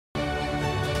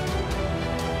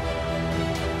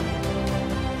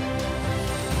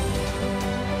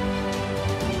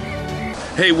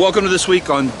Hey, welcome to This Week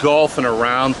on Golfin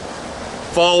Around.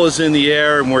 Fall is in the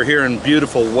air and we're here in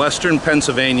beautiful western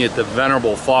Pennsylvania at the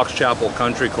venerable Fox Chapel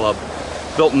Country Club.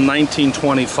 Built in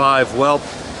 1925. Well,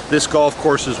 this golf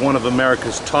course is one of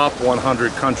America's top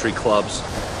 100 country clubs.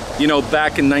 You know,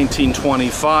 back in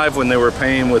 1925 when they were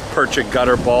playing with Perchik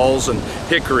gutter balls and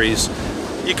hickories,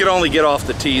 you could only get off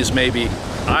the tees maybe,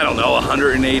 I don't know,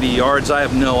 180 yards. I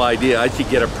have no idea. I could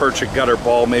get a Perchik gutter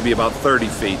ball maybe about 30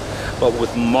 feet. But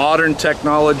with modern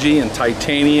technology and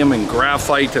titanium and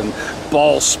graphite and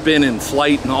ball spin and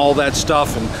flight and all that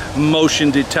stuff and motion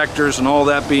detectors and all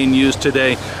that being used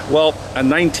today, well, a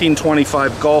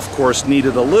 1925 golf course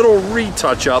needed a little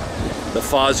retouch up. The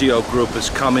Fazio group has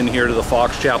come in here to the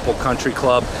Fox Chapel Country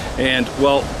Club and,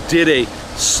 well, did a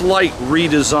slight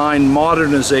redesign,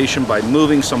 modernization by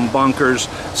moving some bunkers,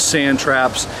 sand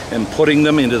traps, and putting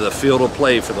them into the field of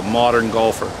play for the modern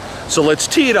golfer. So let's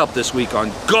tee it up this week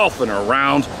on Golfin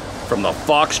Around from the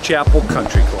Fox Chapel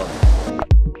Country Club.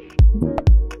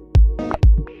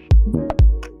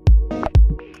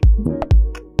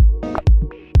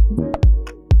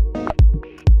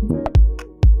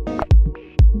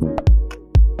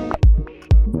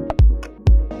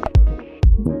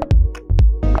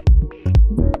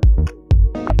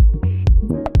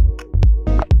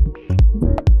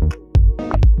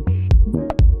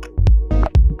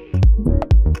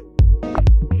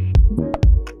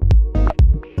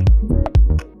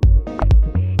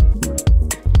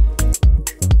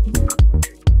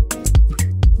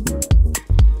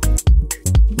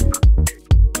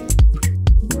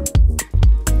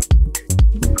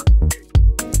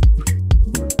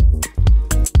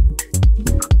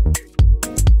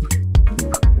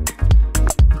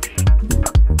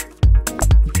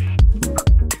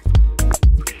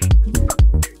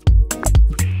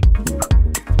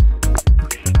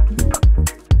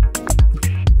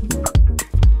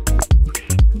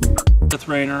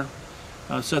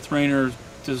 Seth Rayner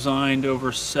designed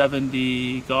over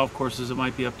 70 golf courses. It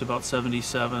might be up to about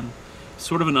 77.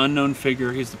 Sort of an unknown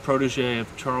figure. He's the protege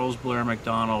of Charles Blair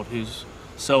Macdonald, who's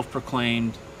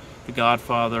self-proclaimed the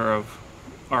godfather of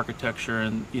architecture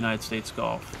in United States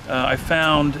golf. I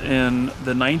found in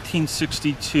the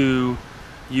 1962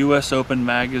 U.S. Open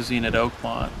magazine at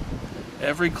Oakmont,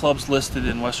 every club's listed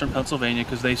in Western Pennsylvania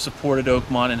because they supported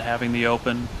Oakmont in having the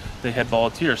Open. They had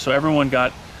volunteers, so everyone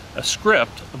got a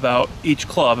script about each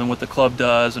club and what the club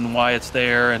does and why it's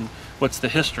there and what's the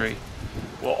history.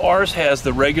 Well, ours has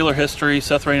the regular history,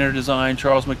 Seth Rayner design,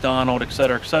 Charles Macdonald,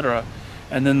 etc., etc.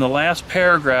 And then the last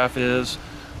paragraph is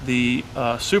the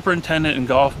superintendent and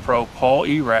golf pro, Paul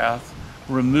E. Rath,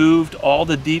 removed all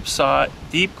the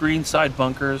deep green side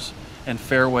bunkers and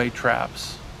fairway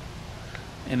traps.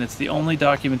 And it's the only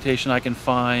documentation I can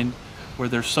find where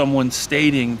there's someone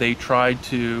stating they tried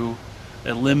to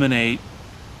eliminate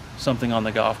something on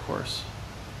the golf course.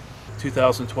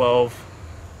 2012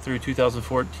 through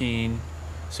 2014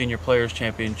 Senior Players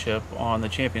Championship on the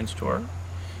Champions Tour,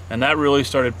 and that really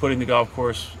started putting the golf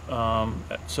course,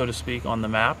 so to speak, on the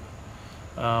map,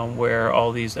 where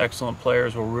all these excellent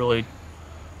players were really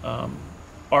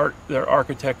their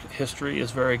architect history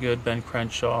is very good. Ben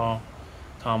Crenshaw,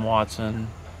 Tom Watson,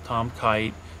 Tom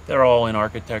Kite, they're all in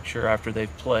architecture after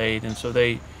they've played, and so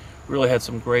they really had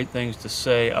some great things to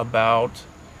say about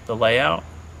the layout.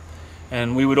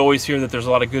 And we would always hear that there's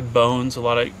a lot of good bones, a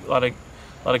lot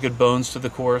of good bones to the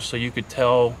course, so you could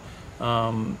tell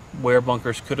where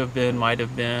bunkers could have been, might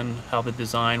have been, how the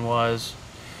design was.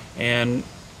 And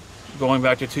going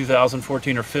back to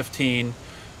 2014 or 15,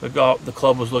 the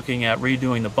club was looking at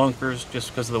redoing the bunkers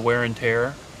just because of the wear and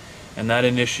tear, and that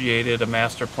initiated a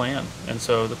master plan. And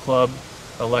so the club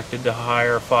elected to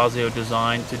hire Fazio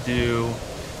Design to do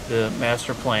the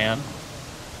master plan,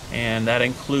 and that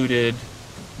included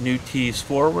new tees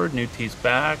forward, new tees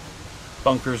back,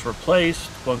 bunkers replaced,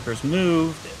 bunkers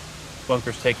moved,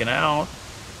 bunkers taken out,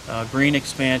 green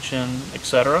expansion,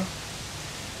 etc.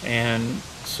 And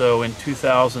so in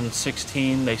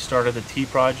 2016 they started the tee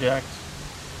project.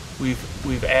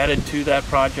 We've added to that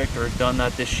project, or done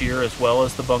that this year, as well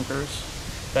as the bunkers.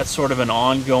 That's sort of an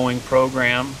ongoing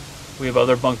program. We have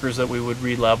other bunkers that we would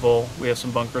re-level. We have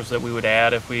some bunkers that we would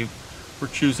add if we were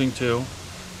choosing to.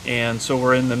 And so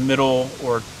we're in the middle,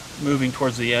 or moving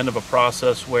towards the end of a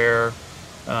process where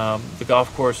the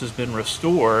golf course has been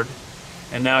restored,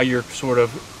 and now you're sort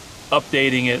of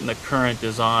updating it in the current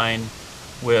design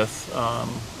with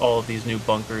all of these new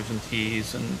bunkers and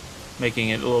tees, and making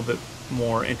it a little bit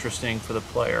more interesting for the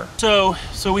player. So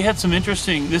we had some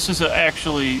interesting, this is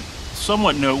actually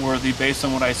somewhat noteworthy based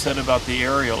on what I said about the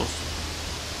aerials.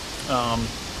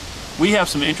 We have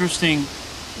some interesting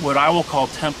what I will call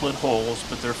template holes,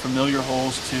 but they're familiar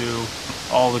holes to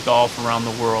all the golf around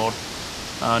the world.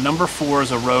 Number 4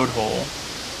 is a road hole,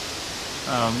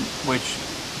 which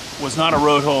was not a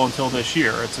road hole until this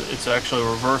year. It's actually a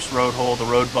reverse road hole. The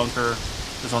road bunker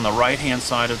is on the right-hand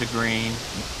side of the green.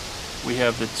 We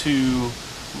have the 2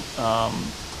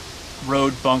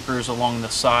 road bunkers along the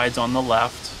sides on the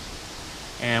left,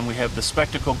 and we have the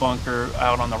spectacle bunker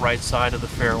out on the right side of the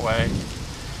fairway.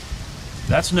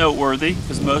 That's noteworthy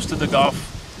because most of the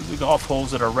golf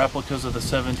holes that are replicas of the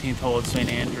 17th hole at St.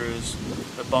 Andrews,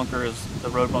 the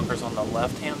road bunker is on the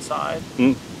left-hand side.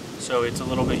 So it's a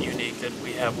little bit unique that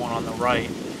we have one on the right.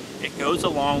 It goes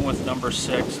along with number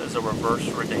 6 as a reverse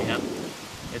redan.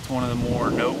 It's one of the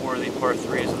more noteworthy par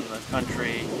 3s in the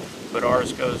country, but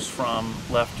ours goes from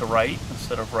left to right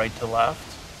instead of right to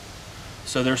left.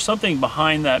 So there's something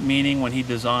behind that meaning when he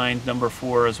designed number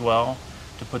 4 as well,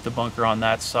 to put the bunker on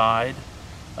that side,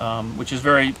 which is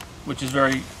very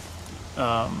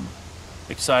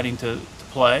exciting to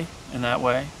play in that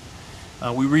way.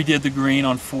 We redid the green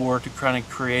on 4 to kind of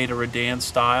create a redan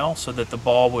style so that the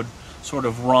ball would sort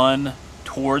of run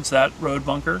towards that road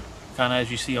bunker, kind of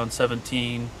as you see on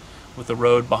 17 with the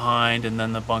road behind and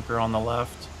then the bunker on the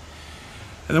left.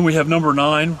 And then we have number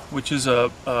 9, which is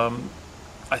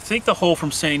I think the hole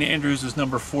from St. Andrews is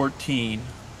number 14.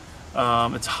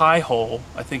 It's High Hole,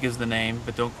 I think is the name,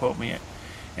 but don't quote me.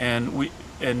 And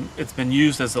it's been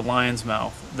used as the Lion's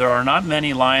Mouth. There are not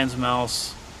many Lion's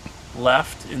Mouths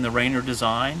left in the Rainer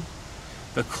design.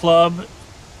 The club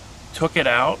took it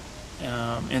out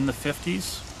in the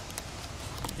 50s.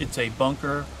 It's a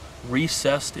bunker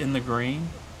recessed in the green.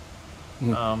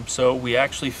 So we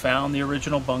actually found the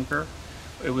original bunker.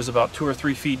 It was about 2 or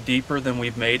 3 feet deeper than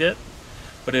we've made it,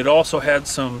 but it also had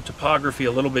some topography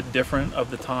a little bit different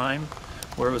of the time,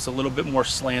 where it was a little bit more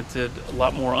slanted, a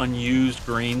lot more unused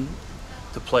green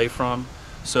to play from.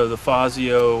 So the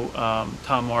Fazio,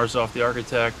 Tom Marzoff, the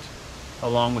architect,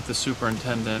 along with the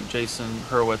superintendent, Jason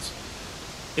Hurwitz,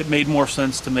 it made more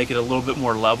sense to make it a little bit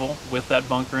more level with that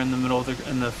bunker in the middle of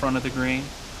in the front of the green.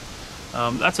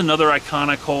 That's another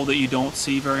iconic hole that you don't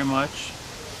see very much.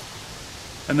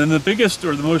 And then the biggest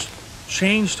or the most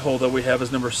changed hole that we have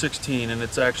is number 16, and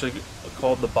it's actually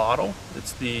called the Bottle.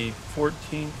 It's the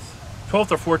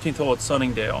 12th or 14th hole at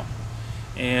Sunningdale.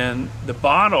 And the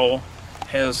Bottle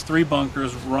has 3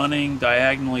 bunkers running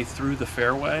diagonally through the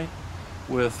fairway,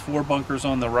 with 4 bunkers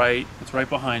on the right, it's right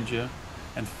behind you,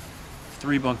 and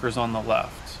 3 bunkers on the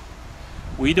left.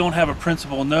 We don't have a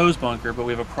principal nose bunker, but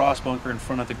we have a cross bunker in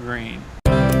front of the green.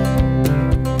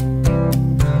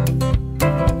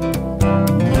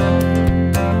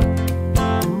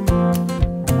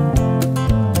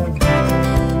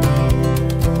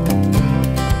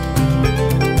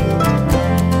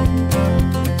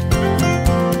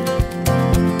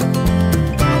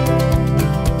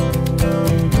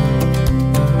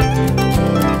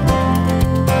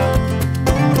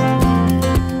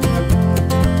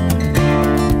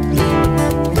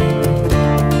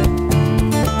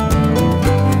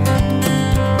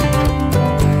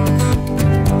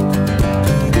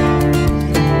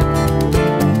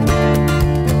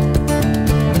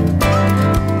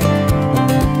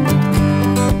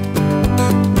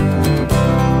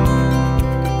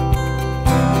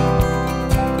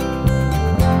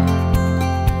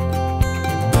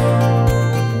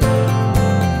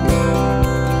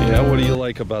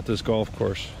 About this golf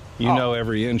course, you know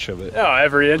every inch of it. Oh,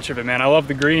 every inch of it, man. I love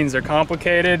the greens. They're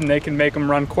complicated and they can make them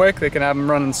run quick, they can have them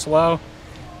running slow.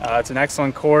 It's an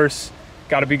excellent course.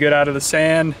 Got to be good out of the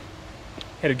sand,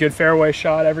 hit a good fairway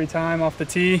shot every time off the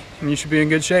tee, and you should be in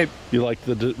good shape. You like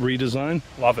the redesign?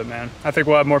 Love it, man. I think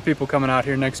we'll have more people coming out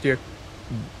here next year.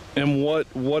 And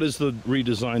what is the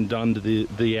redesign done to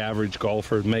the average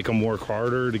golfer? Make them work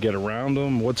harder to get around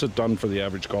them? What's it done for the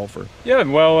average golfer? Yeah,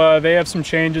 well, they have some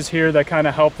changes here that kind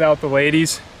of helped out the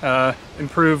ladies,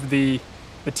 improved the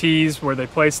tees where they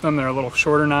placed them. They're a little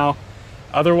shorter now.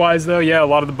 Otherwise, though, yeah, a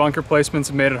lot of the bunker placements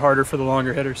have made it harder for the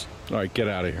longer hitters. All right, get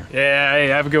out of here. Yeah, hey,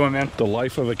 have a good one, man. The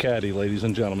life of a caddy, ladies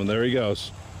and gentlemen. There he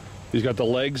goes. He's got the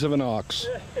legs of an ox.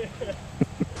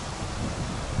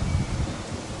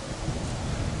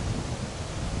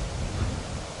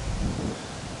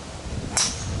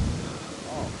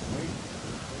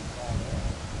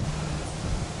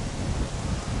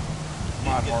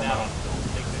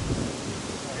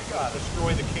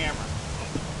 Destroy the camera.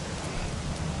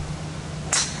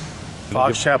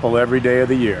 Fox Chapel every day of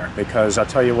the year, because I'll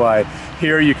tell you why.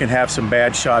 Here you can have some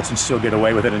bad shots and still get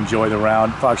away with it and enjoy the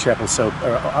round. Fox Chapel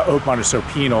Oakmont is so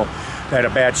penal that a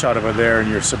bad shot over there and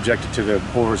you're subjected to the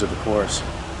horrors of the course.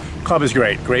 Club is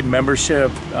great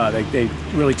membership. They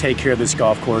really take care of this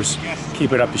golf course,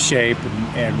 keep it up to shape,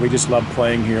 and we just love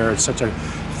playing here. It's such a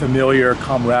familiar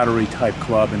camaraderie type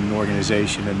club and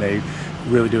organization, and they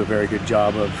really do a very good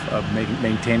job of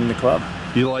maintaining the club.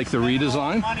 You like the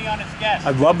redesign? Money on its guests.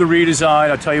 I love the redesign.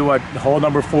 I'll tell you what, hole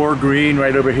number 4 green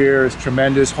right over here is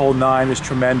tremendous. Hole 9 is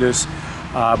tremendous.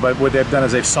 But what they've done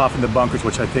is they've softened the bunkers,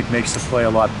 which I think makes the play a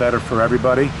lot better for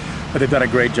everybody. But they've done a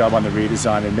great job on the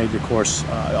redesign and made the course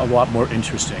a lot more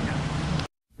interesting.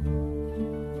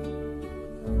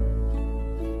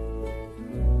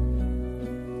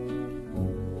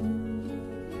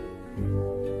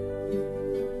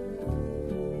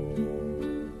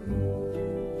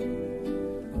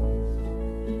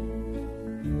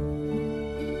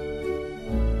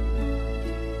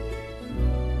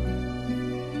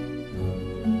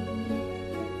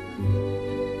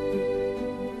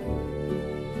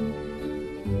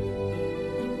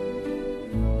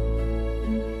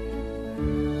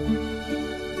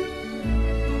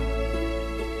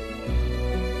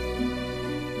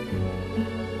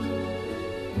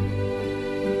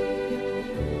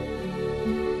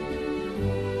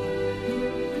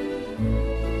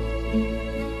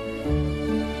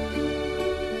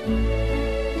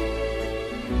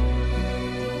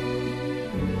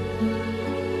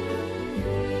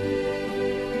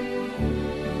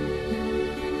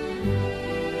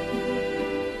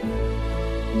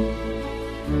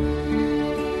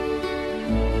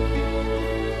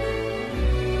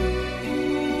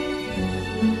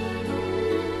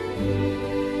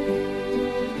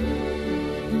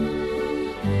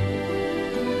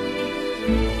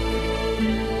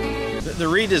 The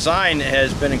redesign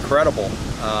has been incredible.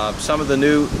 Some of the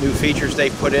new features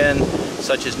they've put in,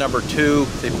 such as number 2,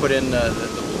 they put in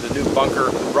the new bunker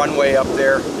runway up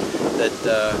there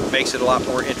that makes it a lot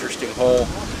more interesting hole.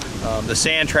 The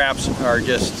sand traps are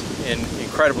just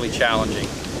incredibly challenging,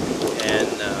 and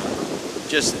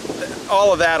just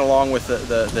all of that, along with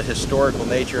the historical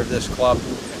nature of this club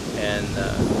and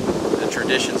the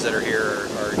traditions that are here,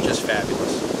 are just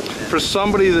fabulous. For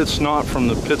somebody that's not from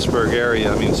the Pittsburgh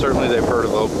area, I mean, certainly they've heard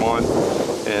of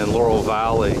Oakmont and Laurel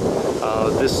Valley.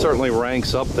 This certainly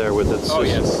ranks up there with its. Oh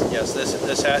yes, yes.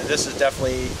 This is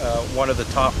definitely one of the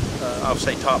top, I'll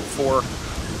say top 4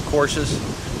 courses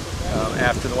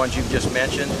after the ones you've just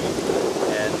mentioned.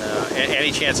 And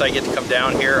any chance I get to come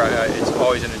down here, it's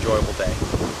always an enjoyable day.